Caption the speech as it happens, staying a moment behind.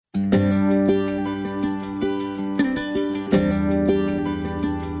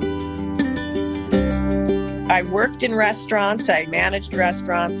I worked in restaurants. I managed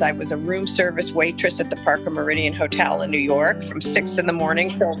restaurants. I was a room service waitress at the Parker Meridian Hotel in New York from 6 in the morning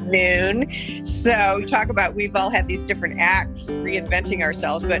till noon. So you talk about we've all had these different acts reinventing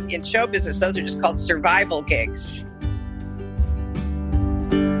ourselves, but in show business, those are just called survival gigs.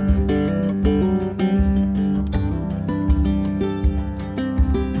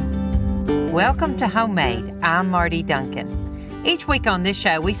 Welcome to Homemade. I'm Marty Duncan. Each week on this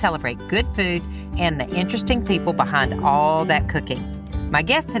show, we celebrate good food and the interesting people behind all that cooking. My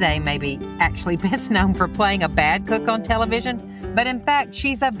guest today may be actually best known for playing a bad cook on television, but in fact,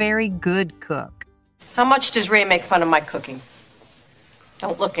 she's a very good cook. How much does Ray make fun of my cooking?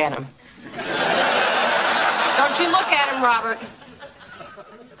 Don't look at him. Don't you look at him, Robert.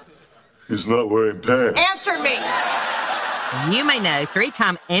 He's not wearing pants. Answer me! You may know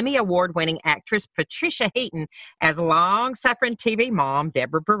three-time Emmy Award-winning actress Patricia Heaton as long-suffering TV mom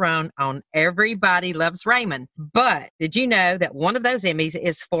Deborah Barone on Everybody Loves Raymond. But did you know that one of those Emmys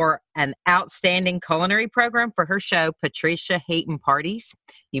is for an outstanding culinary program for her show, Patricia Heaton Parties?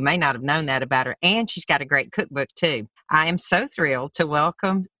 You may not have known that about her, and she's got a great cookbook, too. I am so thrilled to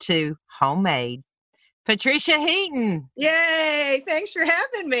welcome to Homemade Patricia Heaton. Yay! Thanks for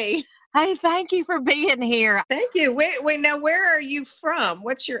having me. Hey, thank you for being here. Thank you. Wait, now where are you from?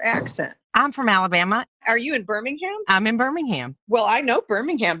 What's your accent? I'm from Alabama. Are you in Birmingham? I'm in Birmingham. Well, I know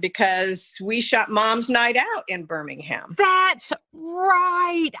Birmingham because we shot Mom's Night Out in Birmingham. That's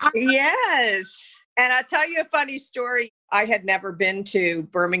right. Yes. And I'll tell you a funny story. I had never been to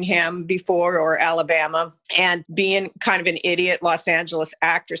Birmingham before or Alabama. And being kind of an idiot Los Angeles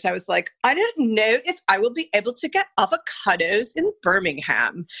actress, I was like, I don't know if I will be able to get avocados in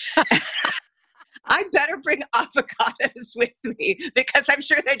Birmingham. I better bring avocados with me because I'm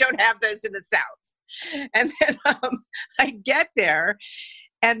sure they don't have those in the South. And then I get there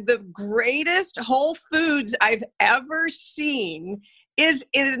and the greatest Whole Foods I've ever seen is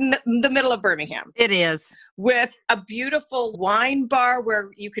in the middle of Birmingham. It is. With a beautiful wine bar where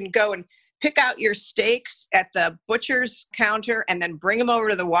you can go and pick out your steaks at the butcher's counter and then bring them over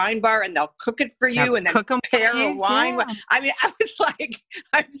to the wine bar and they'll cook it for you They'll and then pair a wine. Yeah. I mean, I was like,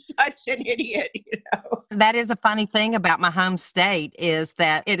 I'm such an idiot, you know. That is a funny thing about my home state is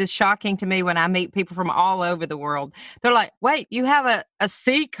that it is shocking to me when I meet people from all over the world. They're like, wait, you have a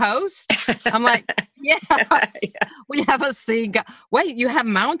sea coast? I'm like, yes, yeah. We have a sea. Wait, you have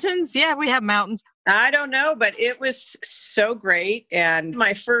mountains? Yeah, we have mountains. I don't know, but it was so great. And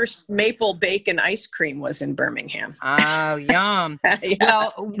my first maple bacon ice cream was in Birmingham. Oh, yum. Yeah.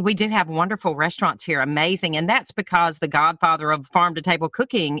 Well, we do have wonderful restaurants here. Amazing. And that's because the godfather of farm-to-table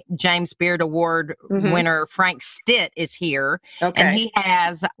cooking, James Beard Award winner Frank Stitt is here. Okay. And he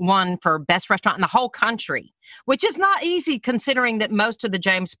has won for best restaurant in the whole country, which is not easy considering that most of the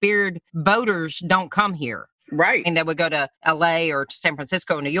James Beard voters don't come here. Right. And they would go to LA or to San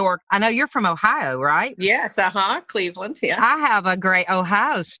Francisco, New York. I know you're from Ohio, right? Yes. Cleveland. Yeah. I have a great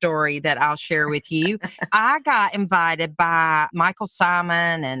Ohio story that I'll share with you. I got invited by Michael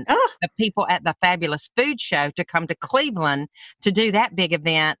Simon and the people at the Fabulous Food Show to come to Cleveland to do that big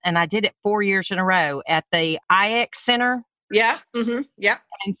event. And I did it 4 years in a row at the IX Center. Yeah. Mm-hmm. Yeah.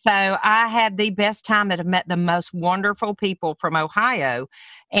 And so I had the best time that I've met the most wonderful people from Ohio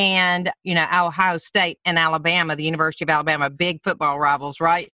and, you know, Ohio State and Alabama, the University of Alabama, big football rivals,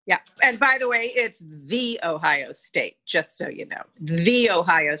 right? Yeah. And by the way, it's the Ohio State, just so you know, the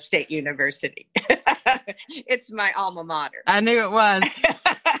Ohio State University. It's my alma mater. I knew it was.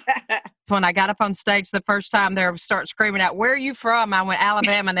 When I got up on stage the first time, they start screaming out, "Where are you from?" I went,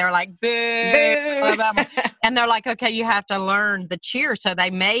 "Alabama." And they were like, "Boo, boo. Alabama." And they're like, "Okay, you have to learn the cheer." So they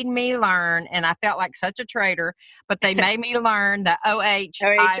made me learn, and I felt like such a traitor, but they made me learn the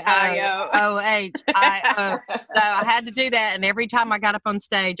O-H-I-O, O-H-I-O. So I had to do that. And every time I got up on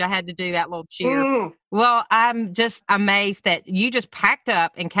stage, I had to do that little cheer. Well, I'm just amazed that you just packed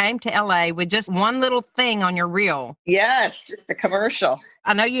up and came to LA with just one little thing on your reel. Yes, just a commercial.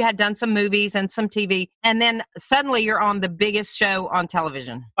 I know you had done some movies and some TV, and then suddenly you're on the biggest show on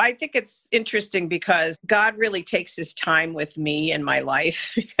television. I think it's interesting because God really takes his time with me in my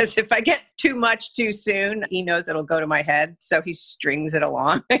life, because if I get too much too soon, he knows it'll go to my head. So he strings it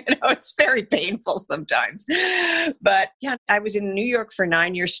along. You know, it's very painful sometimes. But yeah, I was in New York for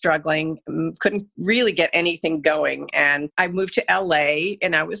 9 years struggling, couldn't really get anything going. And I moved to LA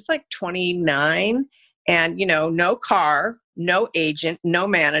and I was like 29 and, you know, no car, no agent, no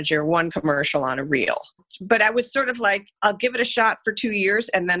manager, one commercial on a reel. But I was sort of like, I'll give it a shot for 2 years.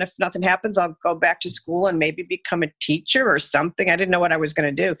 And then if nothing happens, I'll go back to school and maybe become a teacher or something. I didn't know what I was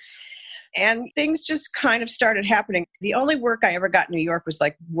going to do. And things just kind of started happening. The only work I ever got in New York was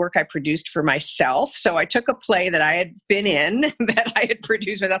like work I produced for myself. So I took a play that I had been in, that I had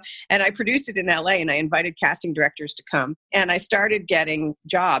produced myself, and I produced it in LA, and I invited casting directors to come. And I started getting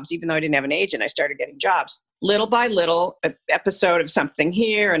jobs. Even though I didn't have an agent, I started getting jobs. Little by little, an episode of something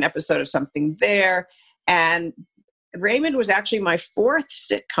here, an episode of something there. And Raymond was actually my fourth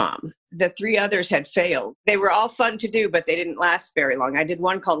sitcom. The three others had failed. They were all fun to do, but they didn't last very long. I did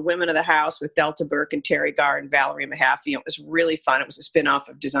one called Women of the House with Delta Burke and Terry Garr and Valerie Mahaffey. It was really fun. It was a spinoff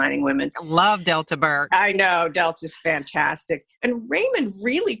of Designing Women. I love Delta Burke. I know. Delta's fantastic. And Raymond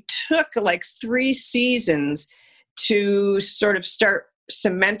really took like 3 seasons to sort of start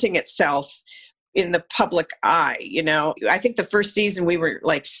cementing itself in the public eye. You know, I think the first season we were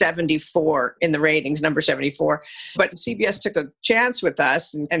like 74 in the ratings, number 74. But CBS took a chance with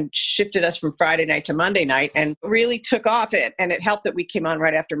us and shifted us from Friday night to Monday night and really took off it. And it helped that we came on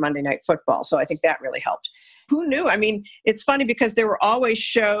right after Monday Night Football. So I think that really helped. Who knew? I mean, it's funny because there were always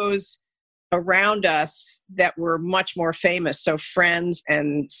shows around us that were much more famous. So Friends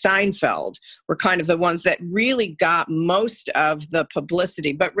and Seinfeld were kind of the ones that really got most of the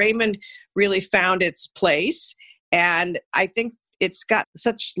publicity. But Raymond really found its place. And I think it's got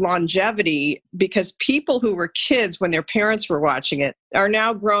such longevity because people who were kids when their parents were watching it are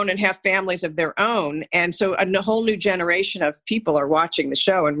now grown and have families of their own. And so a whole new generation of people are watching the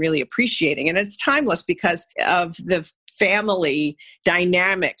show and really appreciating it. And it's timeless because of the family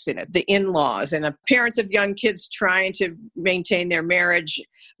dynamics in it, the in-laws and parents of young kids trying to maintain their marriage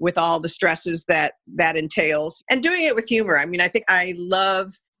with all the stresses that entails and doing it with humor. I mean, I think I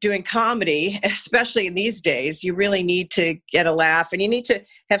love doing comedy, especially in these days. You really need to get a laugh and you need to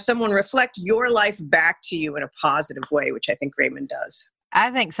have someone reflect your life back to you in a positive way, which I think Raymond does.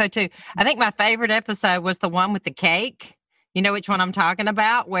 I think so too. I think my favorite episode was the one with the cake. You know which one I'm talking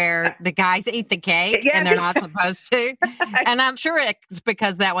about, where the guys eat the cake and they're not supposed to. And I'm sure it's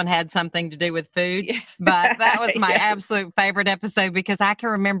because that one had something to do with food. But that was my absolute favorite episode because I can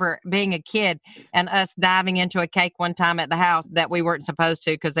remember being a kid and us diving into a cake one time at the house that we weren't supposed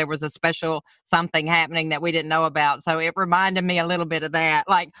to because there was a special something happening that we didn't know about. So it reminded me a little bit of that.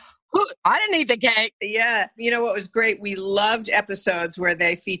 Like, I didn't eat the cake. Yeah. You know what was great? We loved episodes where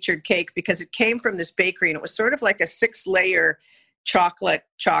they featured cake because it came from this bakery and it was sort of like a 6-layer chocolate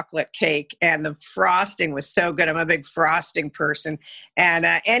cake. And the frosting was so good. I'm a big frosting person. And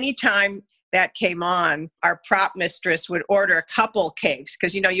anytime that came on, our prop mistress would order a couple cakes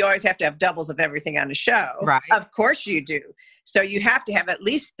because, you know, you always have to have doubles of everything on the show. Right. Of course you do. So you have to have at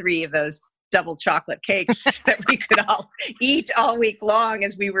least 3 of those double chocolate cakes that we could all eat all week long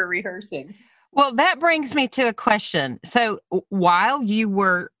as we were rehearsing. Well, that brings me to a question. So while you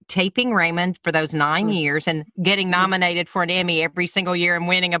were taping Raymond for those 9 years and getting nominated for an Emmy every single year and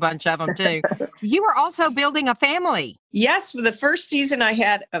winning a bunch of them too, you were also building a family. Yes, for the first season I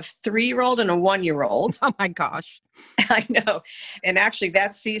had a 3-year-old and a 1-year-old. Oh my gosh. I know. And actually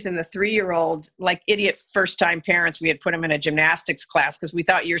that season, the 3-year-old, like idiot first-time parents, we had put him in a gymnastics class because we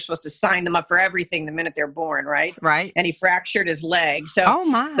thought you're supposed to sign them up for everything the minute they're born, right? Right. And he fractured his leg. So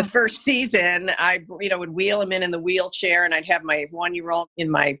the first season, I would wheel him in the wheelchair and I'd have my 1-year-old in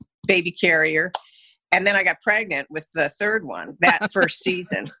my baby carrier. And then I got pregnant with the third one that first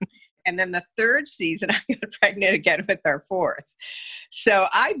season. And then the third season, I got pregnant again with our fourth. So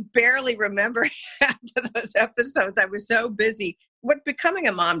I barely remember half of those episodes. I was so busy. What becoming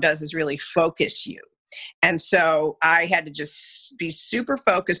a mom does is really focus you. And so I had to just be super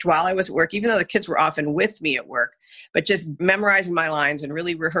focused while I was at work, even though the kids were often with me at work, but just memorizing my lines and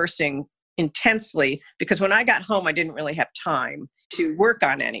really rehearsing intensely. Because when I got home, I didn't really have time to work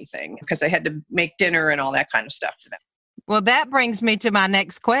on anything because I had to make dinner and all that kind of stuff for them. Well, that brings me to my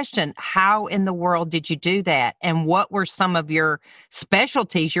next question. How in the world did you do that? And what were some of your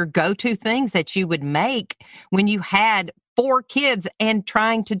specialties, your go-to things that you would make when you had 4 kids and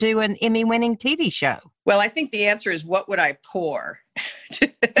trying to do an Emmy-winning TV show? Well, I think the answer is, what would I pour?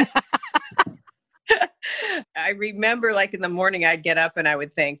 I remember like in the morning, I'd get up and I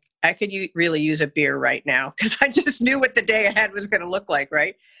would think, I could really use a beer right now because I just knew what the day ahead was going to look like,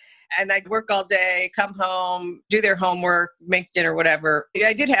 right? And I'd work all day, come home, do their homework, make dinner, whatever.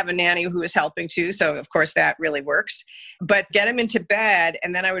 I did have a nanny who was helping too. So, of course, that really works. But get him into bed,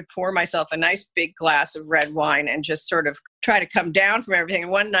 and then I would pour myself a nice big glass of red wine and just sort of try to come down from everything.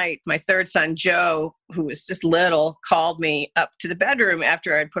 And one night, my third son, Joe, who was just little, called me up to the bedroom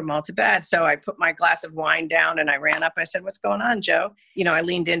after I'd put them all to bed. So I put my glass of wine down and I ran up. I said, "What's going on, Joe?" You know, I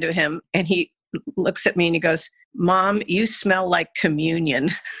leaned into him and he looks at me and he goes, "Mom, you smell like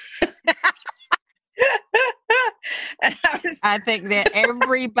communion." I think that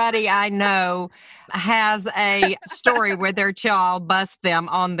everybody I know has a story where their child busts them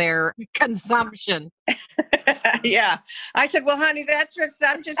on their consumption. Yeah. I said, well, honey, that's just,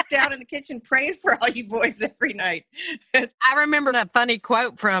 I'm just down in the kitchen praying for all you boys every night. I remember a funny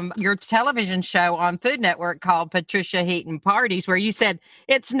quote from your television show on Food Network called Patricia Heaton Parties, where you said,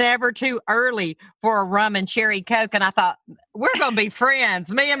 it's never too early for a rum and cherry Coke. And I thought, we're going to be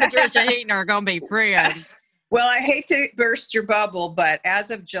friends. Me and Patricia Heaton are going to be friends. Well, I hate to burst your bubble, but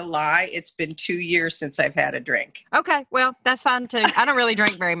as of July, it's been 2 years since I've had a drink. Okay, well, that's fine too. I don't really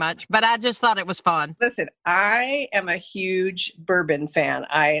drink very much, but I just thought it was fun. Listen, I am a huge bourbon fan.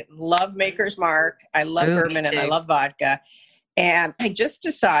 I love Maker's Mark. I love bourbon and I love vodka. And I just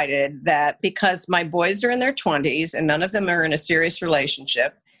decided that because my boys are in their 20s and none of them are in a serious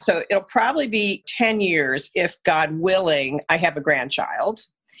relationship, so it'll probably be 10 years if, God willing, I have a grandchild.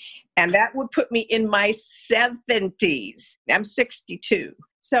 And that would put me in my 70s. I'm 62.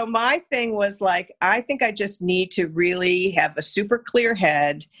 So my thing was like, I think I just need to really have a super clear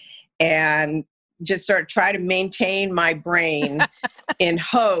head and just sort of try to maintain my brain in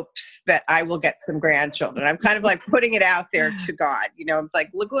hopes that I will get some grandchildren. I'm kind of like putting it out there to God. You know, it's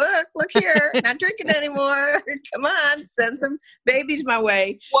like, look here, not drinking anymore. Come on, send some babies my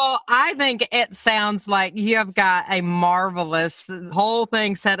way. Well, I think it sounds like you have got a marvelous whole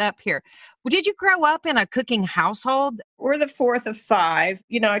thing set up here. Well, did you grow up in a cooking household? We're the fourth of five.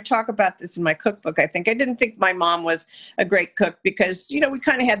 You know, I talk about this in my cookbook, I think. I didn't think my mom was a great cook because, you know, we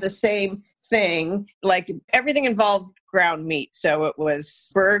kind of had the same thing. Like everything involved ground meat. So it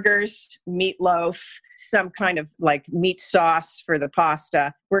was burgers, meatloaf, some kind of like meat sauce for the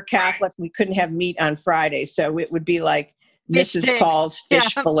pasta. We're Catholic. We couldn't have meat on Fridays. So it would be like Mrs. Paul's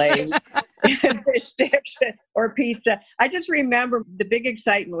fish fillets, fish sticks, or pizza. I just remember the big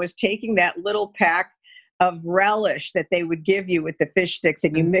excitement was taking that little pack of relish that they would give you with the fish sticks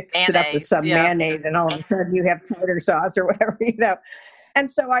and you mix it up with some mayonnaise and all of a sudden you have tartar sauce or whatever, you know. And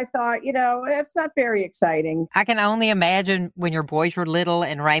so I thought, you know, it's not very exciting. I can only imagine when your boys were little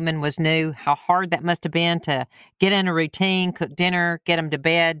and Raymond was new, how hard that must have been to get in a routine, cook dinner, get them to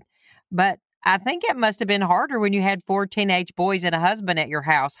bed. But I think it must have been harder when you had 4 teenage boys and a husband at your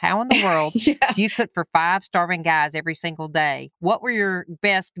house. How in the world do you cook for 5 starving guys every single day? What were your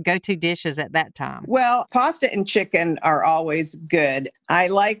best go-to dishes at that time? Well, pasta and chicken are always good. I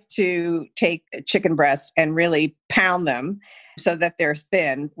like to take chicken breasts and really pound them so that they're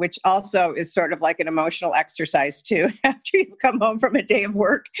thin, which also is sort of like an emotional exercise too. After you've come home from a day of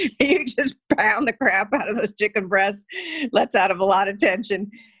work, you just pound the crap out of those chicken breasts, lets out of a lot of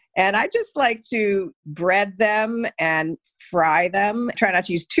tension. And I just like to bread them and fry them. Try not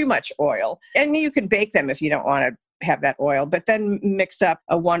to use too much oil. And you can bake them if you don't want to have that oil, but then mix up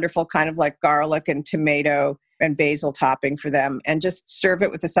a wonderful kind of like garlic and tomato and basil topping for them and just serve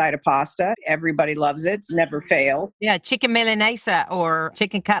it with a side of pasta. Everybody loves it. Never fails. Yeah, chicken milanese or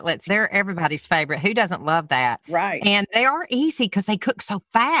chicken cutlets. They're everybody's favorite. Who doesn't love that? Right. And they are easy because they cook so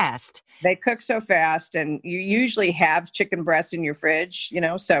fast. They cook so fast and you usually have chicken breasts in your fridge, you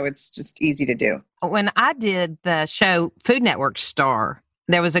know, so it's just easy to do. When I did the show Food Network Star,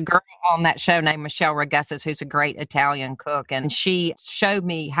 there was a girl on that show named Michelle Regussis, who's a great Italian cook. And she showed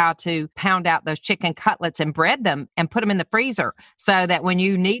me how to pound out those chicken cutlets and bread them and put them in the freezer so that when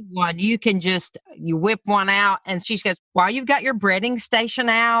you need one, you can you whip one out. And she goes, while you've got your breading station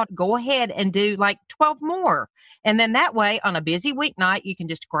out, go ahead and do like 12 more. And then that way on a busy weeknight, you can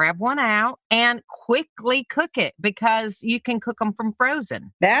just grab one out and quickly cook it because you can cook them from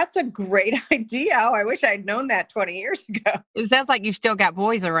frozen. That's a great idea. Oh, I wish I'd known that 20 years ago. It sounds like you've still got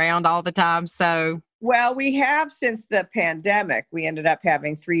boys around all the time. So, well, we have since the pandemic. We ended up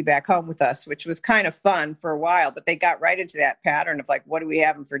having 3 back home with us, which was kind of fun for a while, but they got right into that pattern of like, what are we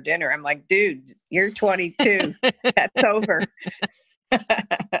having for dinner? I'm like, dude, you're 22. That's over.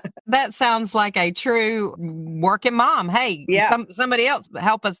 That sounds like a true working mom. Hey, somebody else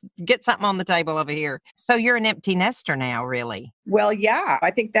help us get something on the table over here. So you're an empty nester now, really? Well, yeah.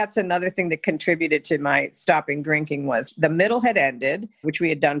 I think that's another thing that contributed to my stopping drinking was the middle had ended, which we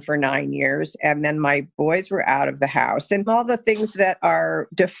had done for 9 years. And then my boys were out of the house and all the things that are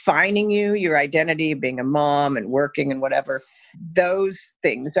defining you, your identity, being a mom and working and whatever, those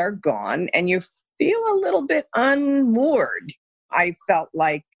things are gone and you feel a little bit unmoored. I felt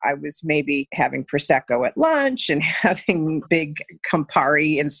like I was maybe having Prosecco at lunch and having big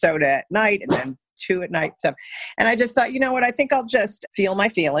Campari and soda at night and then 2 at night. So, and I just thought, you know what, I think I'll just feel my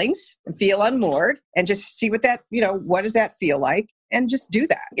feelings and feel unmoored and just see what that, you know, what does that feel like? and just do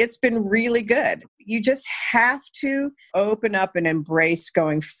that. It's been really good. You just have to open up and embrace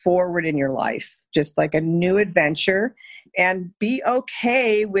going forward in your life, just like a new adventure, and be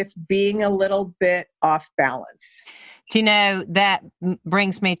okay with being a little bit off balance. Do you know, that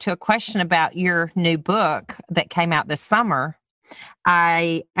brings me to a question about your new book that came out this summer.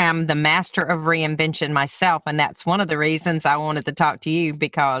 I am the master of reinvention myself, and that's one of the reasons I wanted to talk to you,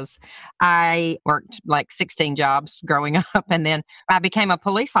 because I worked like 16 jobs growing up, and then I became a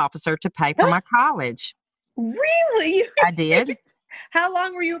police officer to pay for my college. Really? I did. How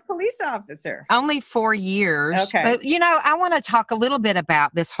long were you a police officer? Only 4 years. Okay. But, I want to talk a little bit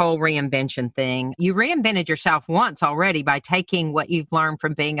about this whole reinvention thing. You reinvented yourself once already by taking what you've learned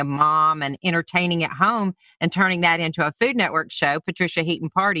from being a mom and entertaining at home and turning that into a Food Network show, Patricia Heaton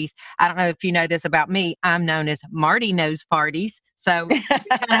Parties. I don't know if you know this about me. I'm known as Marty Knows Parties. So we kind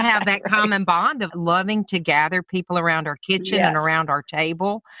of have that common bond of loving to gather people around our kitchen and around our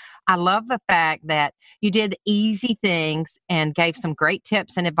table. I love the fact that you did easy things and gave some great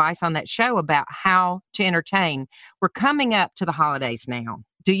tips and advice on that show about how to entertain. We're coming up to the holidays now.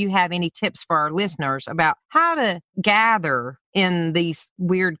 Do you have any tips for our listeners about how to gather in these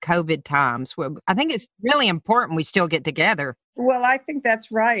weird COVID times? Well, I think it's really important we still get together. Well, I think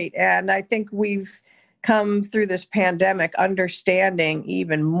that's right. And I think we've come through this pandemic understanding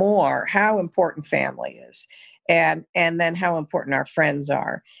even more how important family is. And then how important our friends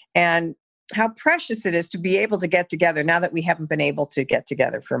are, and how precious it is to be able to get together now that we haven't been able to get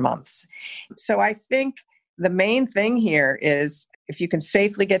together for months. So I think the main thing here is, if you can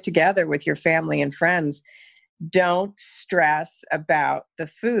safely get together with your family and friends, don't stress about the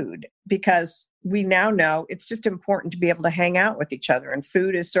food, because we now know it's just important to be able to hang out with each other. And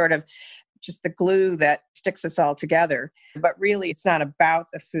food is sort of just the glue that sticks us all together. But really, it's not about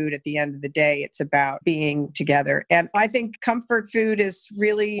the food at the end of the day. It's about being together. And I think comfort food is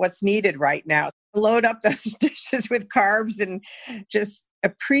really what's needed right now. Load up those dishes with carbs and just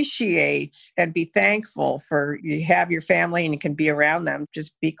appreciate and be thankful for you have your family and you can be around them.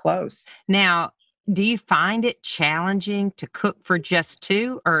 Just be close. Now, do you find it challenging to cook for just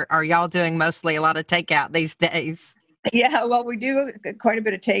two, or are y'all doing mostly a lot of takeout these days? Yeah, well, we do quite a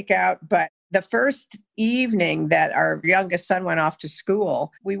bit of takeout, but the first evening that our youngest son went off to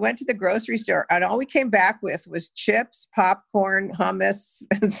school, we went to the grocery store and all we came back with was chips, popcorn, hummus,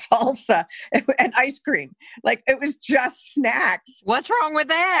 and salsa and ice cream. Like, it was just snacks. What's wrong with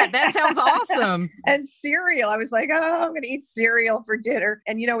that? That sounds awesome. And cereal. I was like, I'm going to eat cereal for dinner.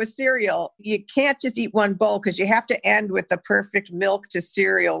 And with cereal, you can't just eat one bowl because you have to end with the perfect milk to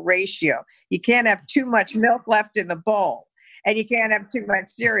cereal ratio. You can't have too much milk left in the bowl. And you can't have too much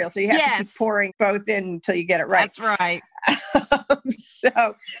cereal. So you have to keep pouring both in until you get it right. That's right.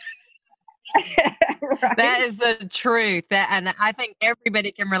 Right? That is the truth. And I think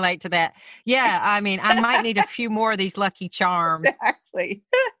everybody can relate to that. Yeah, I mean, I might need a few more of these Lucky Charms. Exactly.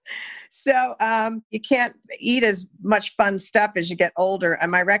 So you can't eat as much fun stuff as you get older.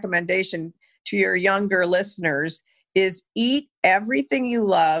 And my recommendation to your younger listeners is eat everything you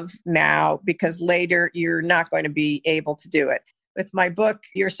love now, because later you're not going to be able to do it. With my book,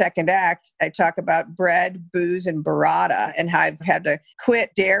 Your Second Act, I talk about bread, booze, and burrata, and how I've had to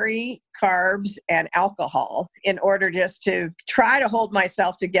quit dairy, carbs, and alcohol in order just to try to hold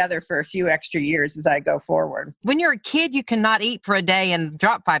myself together for a few extra years as I go forward. When you're a kid, you cannot eat for a day and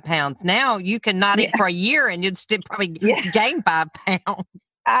drop 5 pounds. Now you cannot eat for a year and you'd still probably gain 5 pounds.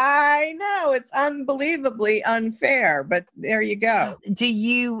 I know, it's unbelievably unfair, but there you go. Do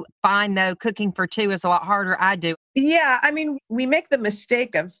you find, though, cooking for two is a lot harder? I do. Yeah, I mean, we make the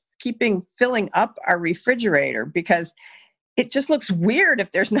mistake of filling up our refrigerator because it just looks weird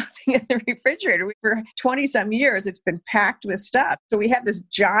if there's nothing in the refrigerator. For 20 some years, it's been packed with stuff. So we have this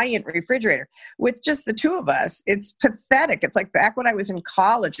giant refrigerator with just the two of us. It's pathetic. It's like back when I was in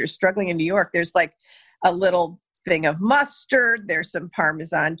college or struggling in New York, there's like a little thing of mustard, there's some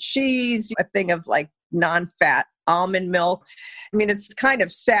Parmesan cheese, a thing of like non-fat almond milk. I mean, it's kind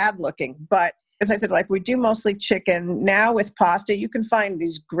of sad looking, but as I said, like, we do mostly chicken. Now with pasta, you can find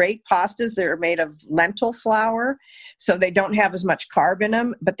these great pastas that are made of lentil flour, so they don't have as much carb in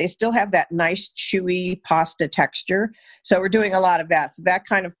them, but they still have that nice chewy pasta texture. So we're doing a lot of that. So that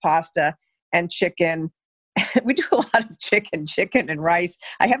kind of pasta and chicken. We do a lot of chicken and rice.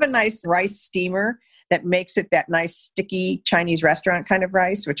 I have a nice rice steamer that makes it that nice sticky Chinese restaurant kind of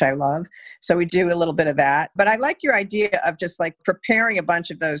rice, which I love. So we do a little bit of that. But I like your idea of just like preparing a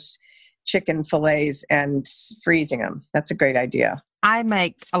bunch of those chicken fillets and freezing them. That's a great idea. I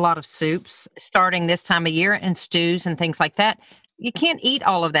make a lot of soups starting this time of year and stews and things like that. you can't eat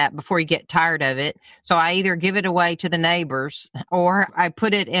all of that before you get tired of it. So I either give it away to the neighbors or I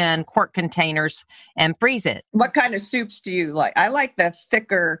put it in quart containers and freeze it. What kind of soups do you like? I like the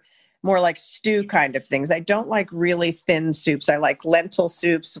thicker, more like stew kind of things. I don't like really thin soups. I like lentil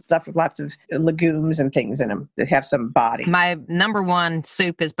soups, stuff with lots of legumes and things in them that have some body. My number one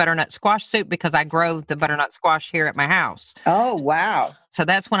soup is butternut squash soup because I grow the butternut squash here at my house. Oh, wow. So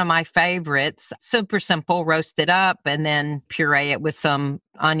that's one of my favorites. Super simple, roast it up and then puree it with some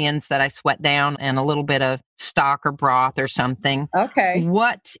onions that I sweat down and a little bit of stock or broth or something. Okay.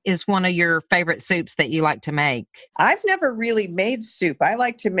 What is one of your favorite soups that you like to make? I've never really made soup. I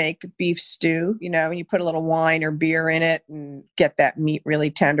like to make beef stew, and you put a little wine or beer in it and get that meat really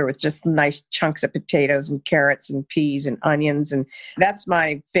tender with just nice chunks of potatoes and carrots and peas and onions. And that's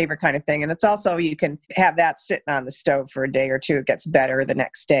my favorite kind of thing. And it's also, you can have that sitting on the stove for a day or two. It gets better the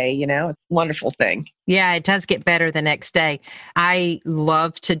next day, It's a wonderful thing. Yeah, it does get better the next day. I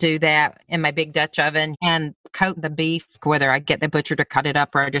love to do that in my big Dutch oven and coat the beef, whether I get the butcher to cut it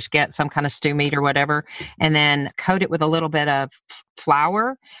up or I just get some kind of stew meat or whatever, and then coat it with a little bit of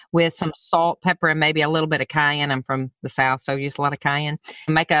flour with some salt, pepper, and maybe a little bit of cayenne. I'm from the South, so I use a lot of cayenne.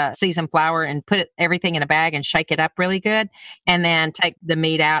 Make a seasoned flour and put everything in a bag and shake it up really good. And then take the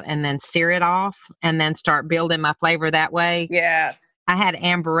meat out and then sear it off and then start building my flavor that way. Yeah. I had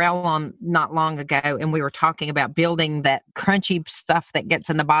Amberelle on not long ago, and we were talking about building that crunchy stuff that gets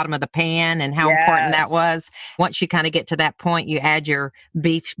in the bottom of the pan and how important that was. Once you kind of get to that point, you add your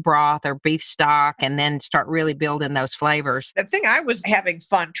beef broth or beef stock and then start really building those flavors. The thing I was having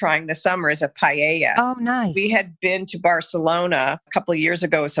fun trying this summer is a paella. Oh, nice. We had been to Barcelona a couple of years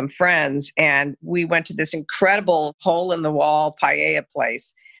ago with some friends, and we went to this incredible hole-in-the-wall paella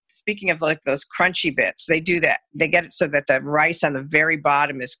place. Speaking of like those crunchy bits, they do that. They get it so that the rice on the very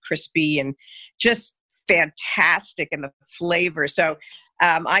bottom is crispy and just fantastic in the flavor. So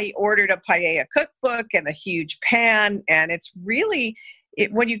I ordered a paella cookbook and a huge pan, and it's really,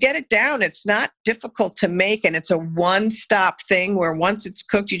 when you get it down, it's not difficult to make, and it's a one-stop thing where once it's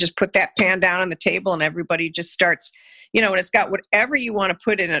cooked, you just put that pan down on the table and everybody just starts, and it's got whatever you want to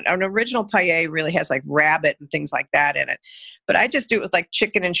put in it. An original paella really has like rabbit and things like that in it. But I just do it with like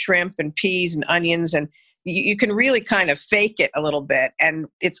chicken and shrimp and peas and onions, and you can really kind of fake it a little bit, and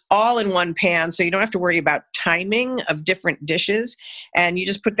it's all in one pan, so you don't have to worry about timing of different dishes, and you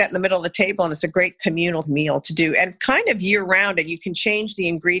just put that in the middle of the table, and it's a great communal meal to do, and kind of year-round, and you can change the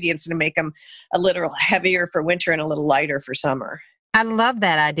ingredients and make them a little heavier for winter and a little lighter for summer. I love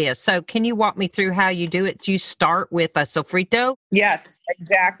that idea. So can you walk me through how you do it? Do you start with a sofrito? Yes,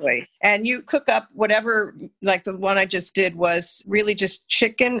 exactly. And you cook up whatever, like the one I just did was really just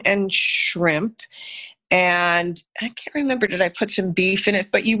chicken and shrimp. And I can't remember, did I put some beef in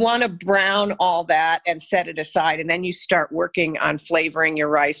it? But you want to brown all that and set it aside. And then you start working on flavoring your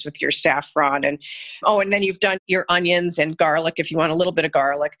rice with your saffron. And then you've done your onions and garlic if you want a little bit of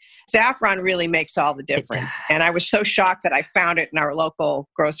garlic. Saffron really makes all the difference. And I was so shocked that I found it in our local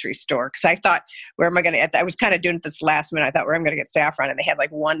grocery store because I thought, where am I going to, I was kind of doing it this last minute. I thought, where am I going to get saffron? And they had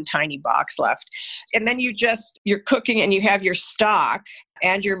like one tiny box left. And then you're cooking and you have your stock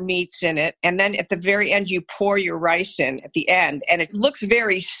and your meats in it. And then at the very end, you pour your rice in at the end. And it looks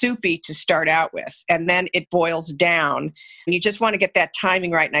very soupy to start out with. And then it boils down. And you just want to get that timing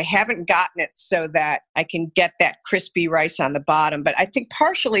right. And I haven't gotten it so that I can get that crispy rice on the bottom. But I think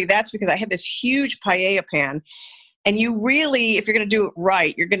partially that's because I had this huge paella pan. And you really, if you're going to do it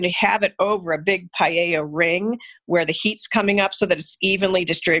right, you're going to have it over a big paella ring where the heat's coming up so that it's evenly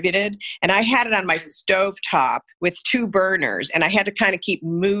distributed. And I had it on my stovetop with 2 burners, and I had to kind of keep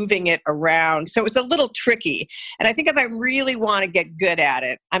moving it around. So it was a little tricky. And I think if I really want to get good at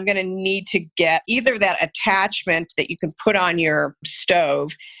it, I'm going to need to get either that attachment that you can put on your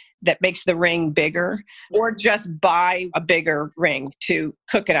stove that makes the ring bigger, or just buy a bigger ring to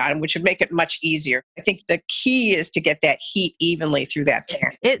cook it on, which would make it much easier. I think the key is to get that heat evenly through that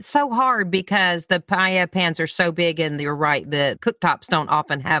pan. It's so hard because the paella pans are so big, and you're right, the cooktops don't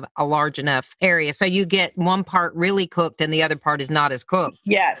often have a large enough area. So you get one part really cooked and the other part is not as cooked.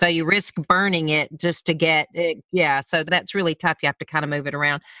 Yes. So you risk burning it just to get it. Yeah. So that's really tough. You have to kind of move it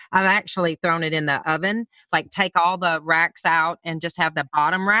around. I've actually thrown it in the oven, like take all the racks out and just have the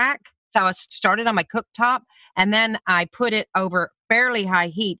bottom rack. So I started on my cooktop, and then I put it over fairly high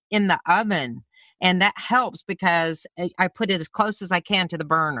heat in the oven. And that helps because I put it as close as I can to the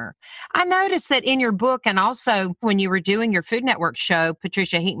burner. I noticed that in your book, and also when you were doing your Food Network show,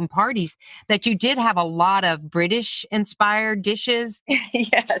 Patricia Heaton Parties, that you did have a lot of British-inspired dishes.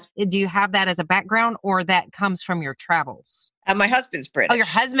 Yes. Do you have that as a background, or that comes from your travels? My husband's British. Oh, your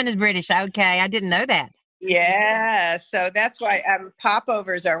husband is British. Okay. I didn't know that. Yeah, so that's why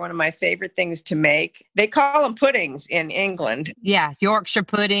popovers are one of my favorite things to make. They call them puddings in England. Yeah, Yorkshire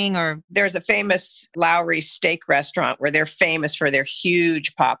pudding or... There's a famous Lowry steak restaurant where they're famous for their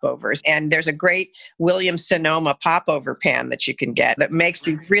huge popovers. And there's a great Williams Sonoma popover pan that you can get that makes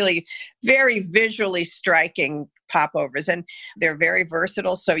these really very visually striking popovers, and they're very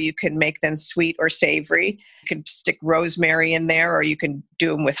versatile, so you can make them sweet or savory. You can stick rosemary in there, or you can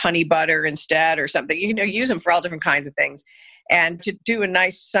do them with honey butter instead or something. You can use them for all different kinds of things. And to do a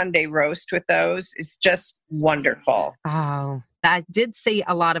nice Sunday roast with those is just wonderful. Oh, I did see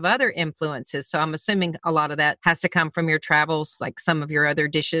a lot of other influences, so I'm assuming a lot of that has to come from your travels, like some of your other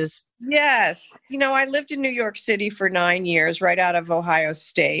dishes. Yes. I lived in New York City for 9 years, right out of Ohio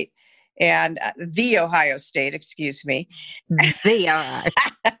State. And the Ohio State, excuse me.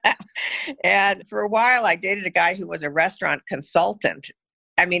 And for a while, I dated a guy who was a restaurant consultant.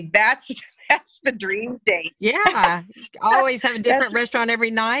 I mean, that's the dream date. Yeah. Always have a different restaurant every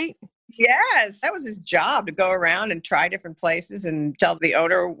night. Yes, that was his job, to go around and try different places and tell the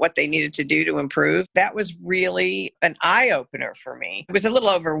owner what they needed to do to improve. That was really an eye-opener for me. It was a little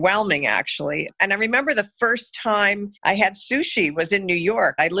overwhelming, actually. And I remember the first time I had sushi was in New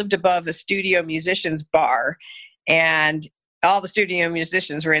York. I lived above a studio musicians bar, and all the studio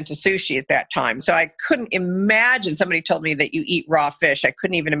musicians were into sushi at that time. So I couldn't imagine. Somebody told me that you eat raw fish. I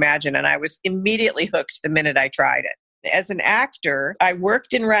couldn't even imagine. And I was immediately hooked the minute I tried it. As an actor, I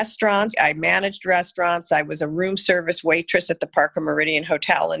worked in restaurants. I managed restaurants. I was a room service waitress at the Parker Meridien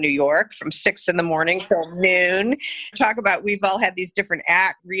Hotel in New York from 6 in the morning till noon. Talk about, we've all had these different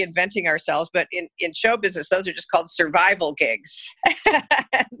acts, reinventing ourselves, but in show business, those are just called survival gigs.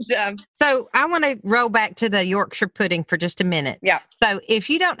 So I want to roll back to the Yorkshire pudding for just a minute. Yeah. So if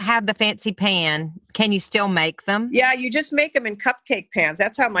you don't have the fancy pan, can you still make them? Yeah, you just make them in cupcake pans.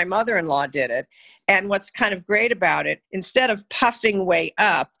 That's how my mother-in-law did it. And what's kind of great about it, instead of puffing way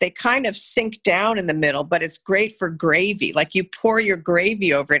up, they kind of sink down in the middle, but it's great for gravy. Like you pour your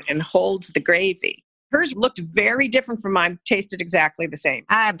gravy over it and holds the gravy. Hers looked very different from mine, tasted exactly the same.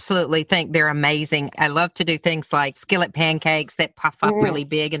 I absolutely think they're amazing. I love to do things like skillet pancakes that puff up really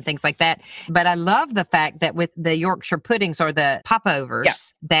big and things like that. But I love the fact that with the Yorkshire puddings or the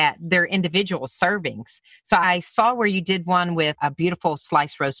popovers, that they're individual servings. So I saw where you did one with a beautiful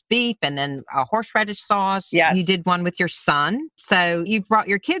sliced roast beef and then a horseradish sauce. Yes. You did one with your son. So you've brought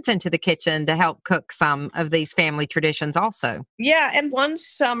your kids into the kitchen to help cook some of these family traditions also. Yeah. And one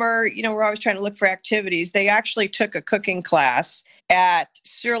summer, we're always trying to look for activities. They actually took a cooking class at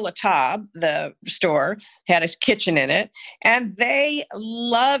Sur La Table, the store, had a kitchen in it, and they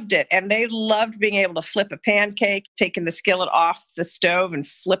loved it. And they loved being able to flip a pancake, taking the skillet off the stove and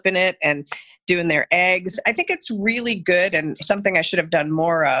flipping it and doing their eggs. I think it's really good, and something I should have done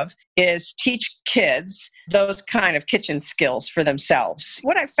more of is teach kids those kind of kitchen skills for themselves.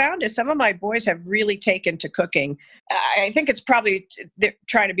 What I found is some of my boys have really taken to cooking. I think it's probably they're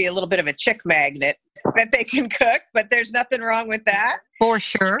trying to be a little bit of a chick magnet that they can cook, but there's nothing wrong with that. For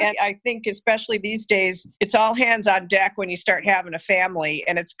sure. And I think especially these days, it's all hands on deck when you start having a family,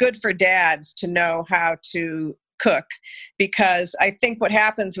 and it's good for dads to know how to cook, because I think what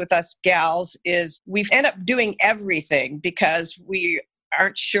happens with us gals is we end up doing everything because we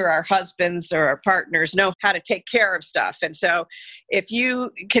aren't sure our husbands or our partners know how to take care of stuff. And so if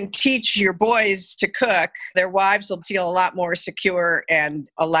you can teach your boys to cook, their wives will feel a lot more secure and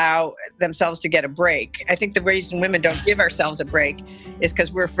allow themselves to get a break. I think the reason women don't give ourselves a break is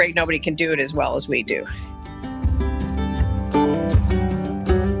because we're afraid nobody can do it as well as we do.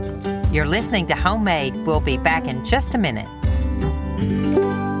 You're listening to Homemade. We'll be back in just a minute.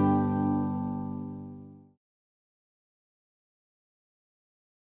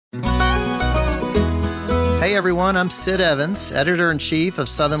 Hey everyone, I'm Sid Evans, editor-in-chief of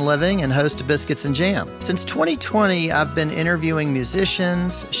Southern Living and host of Biscuits and Jam. Since 2020, I've been interviewing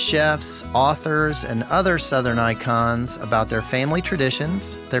musicians, chefs, authors, and other Southern icons about their family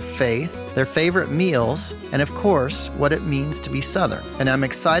traditions, their faith, their favorite meals, and of course, what it means to be Southern. And I'm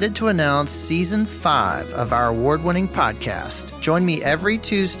excited to announce Season 5 of our award-winning podcast. Join me every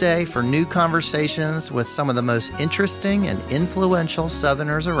Tuesday for new conversations with some of the most interesting and influential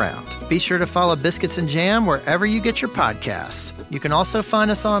Southerners around. Be sure to follow Biscuits and Jam wherever you get your podcasts. You can also find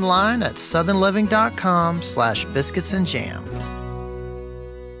us online at southernliving.com/biscuitsandjam.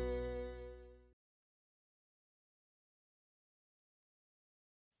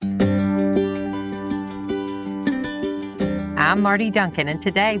 I'm Marty Duncan, and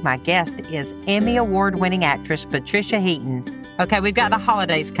today my guest is Emmy Award-winning actress Patricia Heaton. Okay, we've got the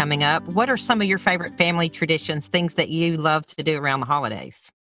holidays coming up. What are some of your favorite family traditions, things that you love to do around the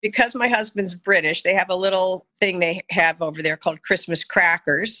holidays? because my husband's British, they have a little thing they have over there called Christmas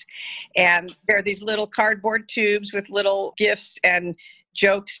crackers. And they're these little cardboard tubes with little gifts and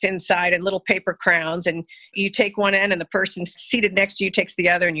jokes inside and little paper crowns. And you take one end and the person seated next to you takes the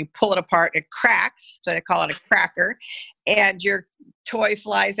other and you pull it apart. It cracks. So they call it a cracker. And your toy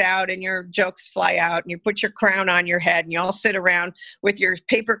flies out and your jokes fly out and you put your crown on your head and you all sit around with your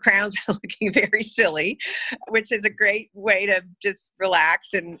paper crowns looking very silly, which is a great way to just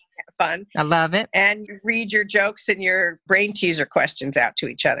relax and have fun. I love it. And you read your jokes and your brain teaser questions out to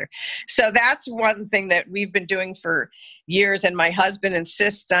each other. So that's one thing that we've been doing for years. And my husband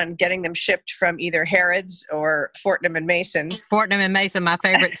insists on getting them shipped from either Harrods or Fortnum and Mason. Fortnum and Mason, my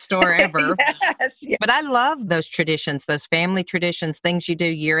favorite store ever. Yes. But I love those traditions, those family traditions, things you do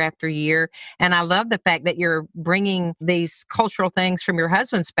year after year. And I love the fact that you're bringing these cultural things from your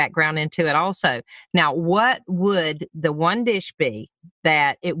husband's background into it also. Now, what would the one dish be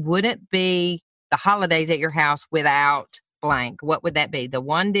that it wouldn't be the holidays at your house without blank? What would that be? The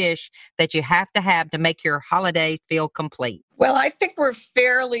one dish that you have to make your holiday feel complete? Well, I think we're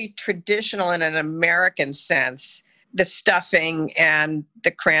fairly traditional in an American sense. The stuffing and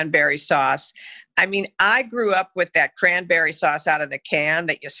the cranberry sauce. I mean, I grew up with that cranberry sauce out of the can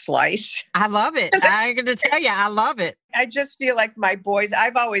that you slice. I love it. I'm going to tell you, I love it. I just feel like my boys,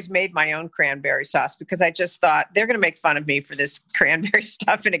 I've always made my own cranberry sauce because I just thought they're going to make fun of me for this cranberry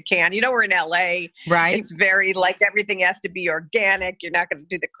stuff in a can. You know, we're in LA. Right. It's very like everything has to be organic. You're not going to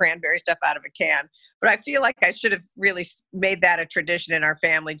do the cranberry stuff out of a can. But I feel like I should have really made that a tradition in our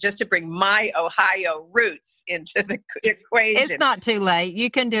family just to bring my Ohio roots into the equation. It's not too late.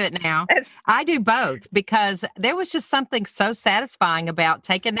 You can do it now. I do both because there was just something so satisfying about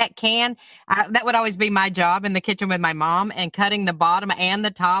taking that can. That would always be my job in the kitchen with my mom and cutting the bottom and the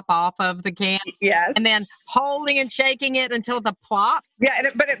top off of the can. Yes. And then holding and shaking it until the plop. Yeah,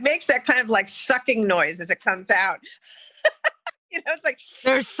 but it makes that kind of like sucking noise as it comes out. You know, it's like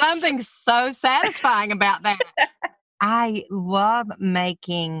there's something so satisfying about that. I love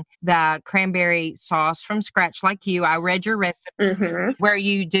making the cranberry sauce from scratch like you. I read your recipe where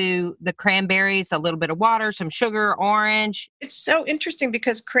you do the cranberries, a little bit of water, some sugar, orange. It's so interesting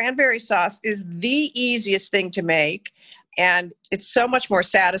because cranberry sauce is the easiest thing to make. And it's so much more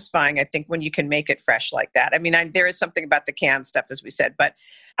satisfying, I think, when you can make it fresh like that. I mean, there is something about the canned stuff, as we said, but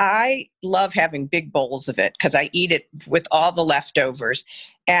I love having big bowls of it because I eat it with all the leftovers.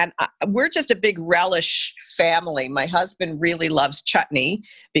 And we're just a big relish family. My husband really loves chutney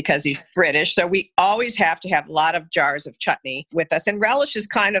because he's British. So we always have to have a lot of jars of chutney with us. And relish is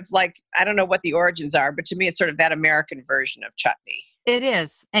kind of like, I don't know what the origins are, but to me, it's sort of that American version of chutney. It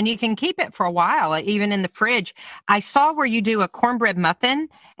is. And you can keep it for a while, even in the fridge. I saw where you do a cornbread muffin.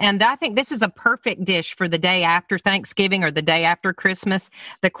 And I think this is a perfect dish for the day after Thanksgiving or the day after Christmas.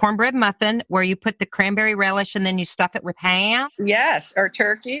 The cornbread muffin where you put the cranberry relish and then you stuff it with ham. Yes, or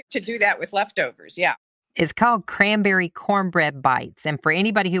turkey to do that with leftovers. Yeah. It's called Cranberry Cornbread Bites. And for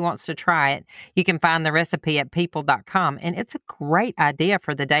anybody who wants to try it, you can find the recipe at people.com. And it's a great idea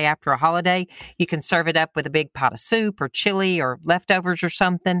for the day after a holiday. You can serve it up with a big pot of soup or chili or leftovers or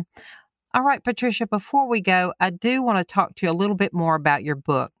something. All right, Patricia, before we go, I do want to talk to you a little bit more about your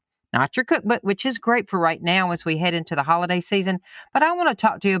book. Not your cookbook, which is great for right now as we head into the holiday season. But I want to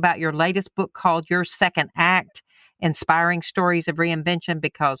talk to you about your latest book called Your Second Act, Inspiring Stories of Reinvention,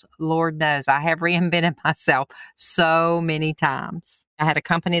 because Lord knows I have reinvented myself so many times. I had a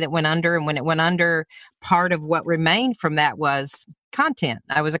company that went under, and when it went under, part of what remained from that was content.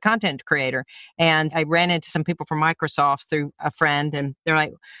 I was a content creator, and I ran into some people from Microsoft through a friend, and they're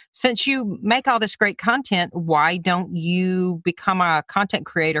like, since you make all this great content, why don't you become a content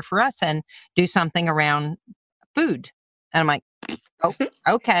creator for us and do something around food? And I'm like, oh,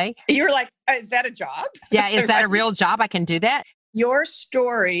 okay. You were like, is that a job? Yeah, is that a real job? I can do that? Your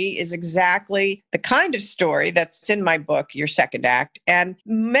story is exactly the kind of story that's in my book, Your Second Act. And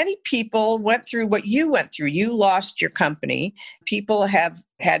many people went through what you went through. You lost your company. People have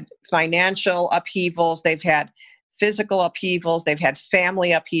had financial upheavals. They've had physical upheavals. They've had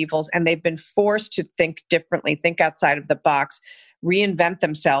family upheavals, and they've been forced to think differently, think outside of the box, reinvent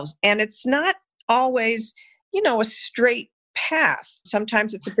themselves. And it's not always, a straight path.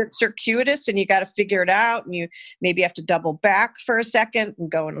 Sometimes it's a bit circuitous and you got to figure it out, and you maybe have to double back for a second and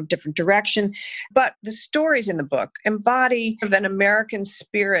go in a different direction. But the stories in the book embody an American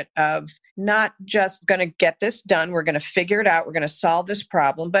spirit of not just going to get this done, we're going to figure it out, we're going to solve this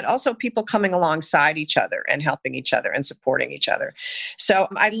problem, but also people coming alongside each other and helping each other and supporting each other. So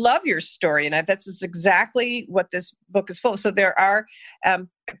I love your story, and that's exactly what this book is full of. So there are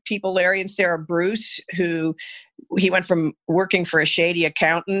people, Larry and Sarah Bruce, who he went from working for a shady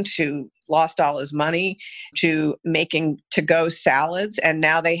accountant who lost all his money to making to-go salads. And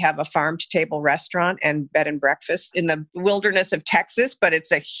now they have a farm-to-table restaurant and bed and breakfast in the wilderness of Texas, but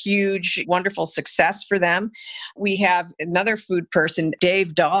it's a huge, wonderful success for them. We have another food person,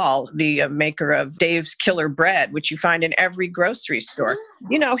 Dave Dahl, the maker of Dave's Killer Bread, which you find in every grocery store.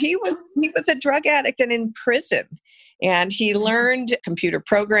 You know, he was a drug addict and in prison. And he learned computer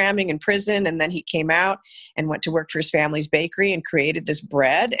programming in prison, and then he came out and went to work for his family's bakery and created this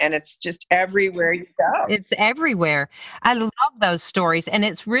bread, and it's just everywhere you go. It's everywhere. I love those stories, and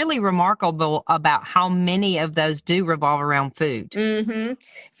it's really remarkable about how many of those do revolve around food. Mm-hmm.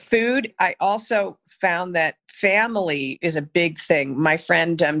 Food, I also found that family is a big thing. My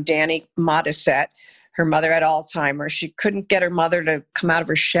friend Danny Modisette, her mother had Alzheimer's. She couldn't get her mother to come out of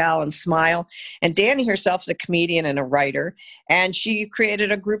her shell and smile. And Danny herself is a comedian and a writer. And she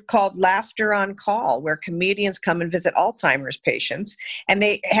created a group called Laughter on Call, where comedians come and visit Alzheimer's patients. And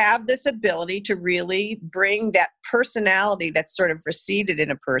they have this ability to really bring that personality that's sort of receded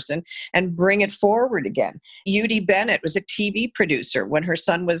in a person and bring it forward again. Udi Bennett was a TV producer. When her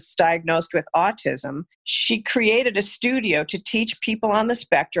son was diagnosed with autism, she created a studio to teach people on the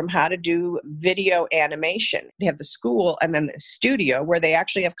spectrum how to do video animation. They have the school and then the studio where they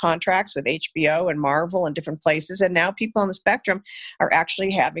actually have contracts with HBO and Marvel and different places. And now people on the spectrum are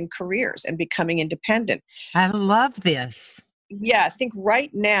actually having careers and becoming independent. I love this. Yeah, I think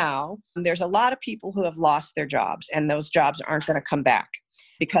right now there's a lot of people who have lost their jobs, and those jobs aren't going to come back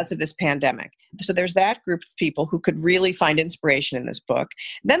because of this pandemic. So there's that group of people who could really find inspiration in this book.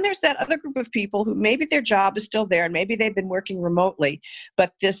 Then there's that other group of people who maybe their job is still there and maybe they've been working remotely,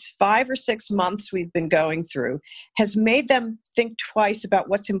 but this 5 or 6 months we've been going through has made them think twice about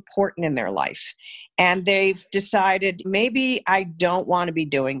what's important in their life. And they've decided, maybe I don't want to be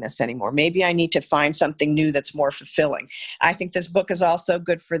doing this anymore. Maybe I need to find something new that's more fulfilling. I think this book is also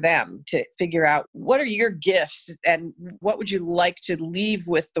good for them to figure out, what are your gifts and what would you like to leave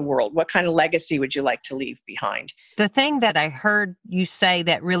with the world? What kind of legacy would you like to leave behind? The thing that I heard you say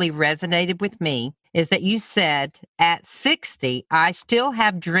that really resonated with me is that you said, at 60, I still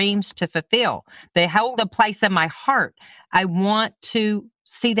have dreams to fulfill. They hold a place in my heart. I want to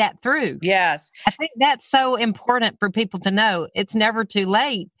see that through. Yes. I think that's so important for people to know. It's never too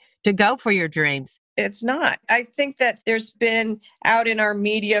late to go for your dreams. It's not. I think that there's been out in our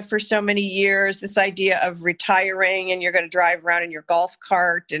media for so many years this idea of retiring and you're going to drive around in your golf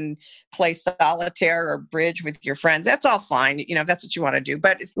cart and play solitaire or bridge with your friends. That's all fine, you know, if that's what you want to do.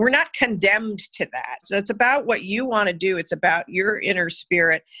 But we're not condemned to that. So it's about what you want to do. It's about your inner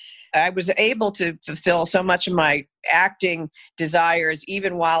spirit. I was able to fulfill so much of my acting desires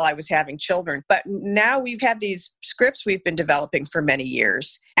even while I was having children. But now we've had these scripts we've been developing for many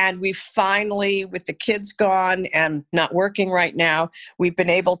years. And we finally, with the kids gone and not working right now, we've been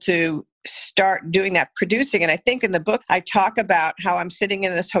able to start doing that producing. And I think in the book, I talk about how I'm sitting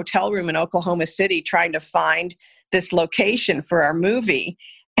in this hotel room in Oklahoma City trying to find this location for our movie.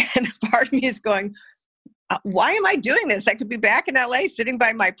 And part of me is going, why am I doing this? I could be back in LA sitting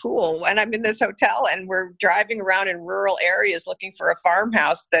by my pool and I'm in this hotel and we're driving around in rural areas looking for a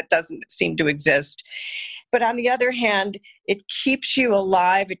farmhouse that doesn't seem to exist. But on the other hand, it keeps you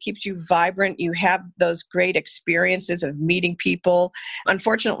alive. It keeps you vibrant. You have those great experiences of meeting people.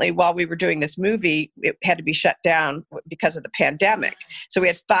 Unfortunately, while we were doing this movie, it had to be shut down because of the pandemic. So we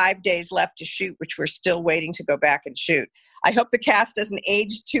had 5 days left to shoot, which we're still waiting to go back and shoot. I hope the cast doesn't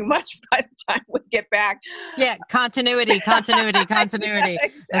age too much by the time we get back. Yeah, continuity. Exactly.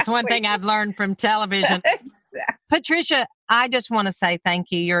 That's one thing I've learned from television. Exactly. Patricia, I just want to say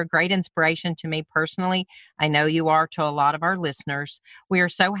thank you. You're a great inspiration to me personally. I know you are to a lot of our listeners. We are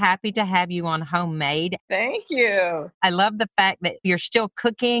so happy to have you on Homemade. Thank you. I love the fact that you're still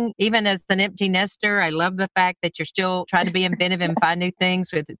cooking, even as an empty nester. I love the fact that you're still trying to be inventive and find new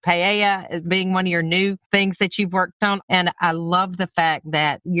things, with paella being one of your new things that you've worked on. And I love the fact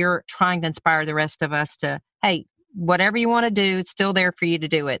that you're trying to inspire the rest of us to, hey, whatever you want to do, it's still there for you to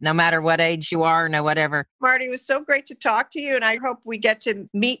do it, no matter what age you are, no whatever. Marty, it was so great to talk to you, and I hope we get to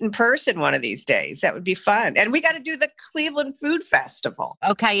meet in person one of these days. That would be fun. And we got to do the Cleveland Food Festival.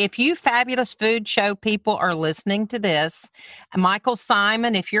 Okay, if you fabulous food show people are listening to this, Michael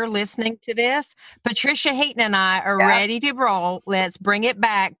Simon, if you're listening to this, Patricia Heaton and I are ready to roll. Let's bring it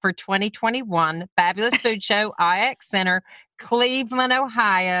back for 2021 Fabulous Food Show, IX Center, Cleveland,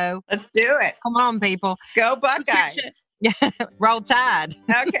 Ohio. Let's do it. Come on, people. Go Buckeyes. Roll Tide.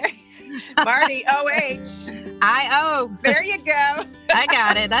 Okay. Marty, O-H. I-O. There you go. I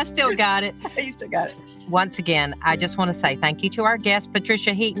got it. I still got it. You still got it. Once again, I just want to say thank you to our guest,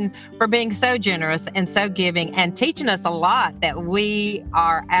 Patricia Heaton, for being so generous and so giving and teaching us a lot that we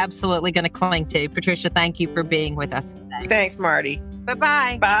are absolutely going to cling to. Patricia, thank you for being with us today. Thanks, Marty.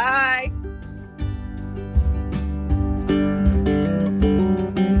 Bye-bye. Bye.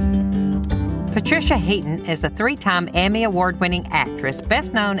 Patricia Heaton is a 3-time Emmy Award-winning actress,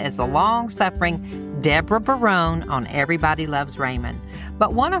 best known as the long-suffering Deborah Barone on Everybody Loves Raymond.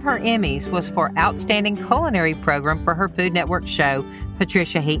 But one of her Emmys was for Outstanding Culinary Program for her Food Network show,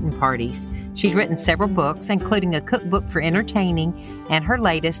 Patricia Heaton Parties. She's written several books, including a cookbook for entertaining and her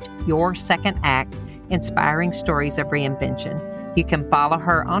latest, Your Second Act, Inspiring Stories of Reinvention. You can follow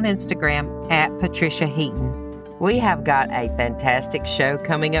her on Instagram at Patricia Heaton. We have got a fantastic show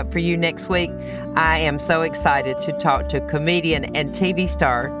coming up for you next week. I am so excited to talk to comedian and TV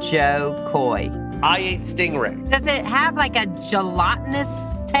star Joe Coy. I ate stingray. Does it have like a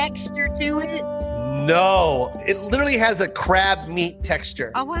gelatinous texture to it? No, it literally has a crab meat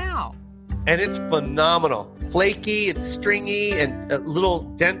texture. Oh, wow. And it's phenomenal. Flaky, it's stringy, and a little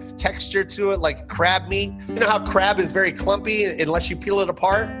dense texture to it, like crab meat. You know how crab is very clumpy unless you peel it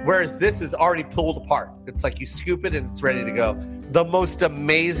apart? Whereas this is already pulled apart. It's like you scoop it and it's ready to go. The most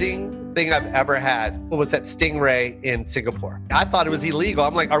amazing thing I've ever had was that stingray in Singapore. I thought it was illegal.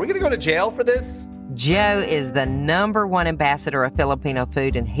 I'm like, are we going to go to jail for this? Joe is the #1 ambassador of Filipino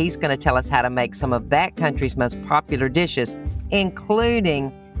food, and he's going to tell us how to make some of that country's most popular dishes,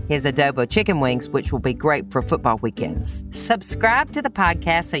 including his adobo chicken wings, which will be great for football weekends. Subscribe to the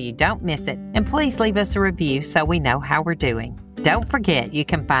podcast so you don't miss it, and please leave us a review so we know how we're doing. Don't forget, you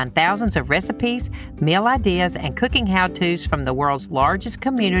can find thousands of recipes, meal ideas, and cooking how-tos from the world's largest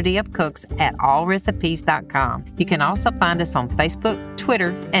community of cooks at allrecipes.com. You can also find us on Facebook, Twitter,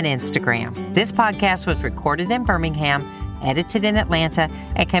 and Instagram. This podcast was recorded in Birmingham, edited in Atlanta,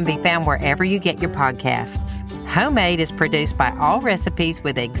 and can be found wherever you get your podcasts. Homemade is produced by All Recipes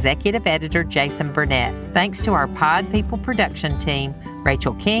with executive editor Jason Burnett. Thanks to our Pod People production team,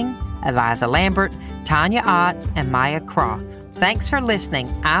 Rachel King, Eliza Lambert, Tanya Ott, and Maya Croft. Thanks for listening.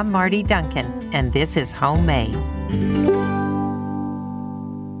 I'm Marty Duncan, and this is Homemade.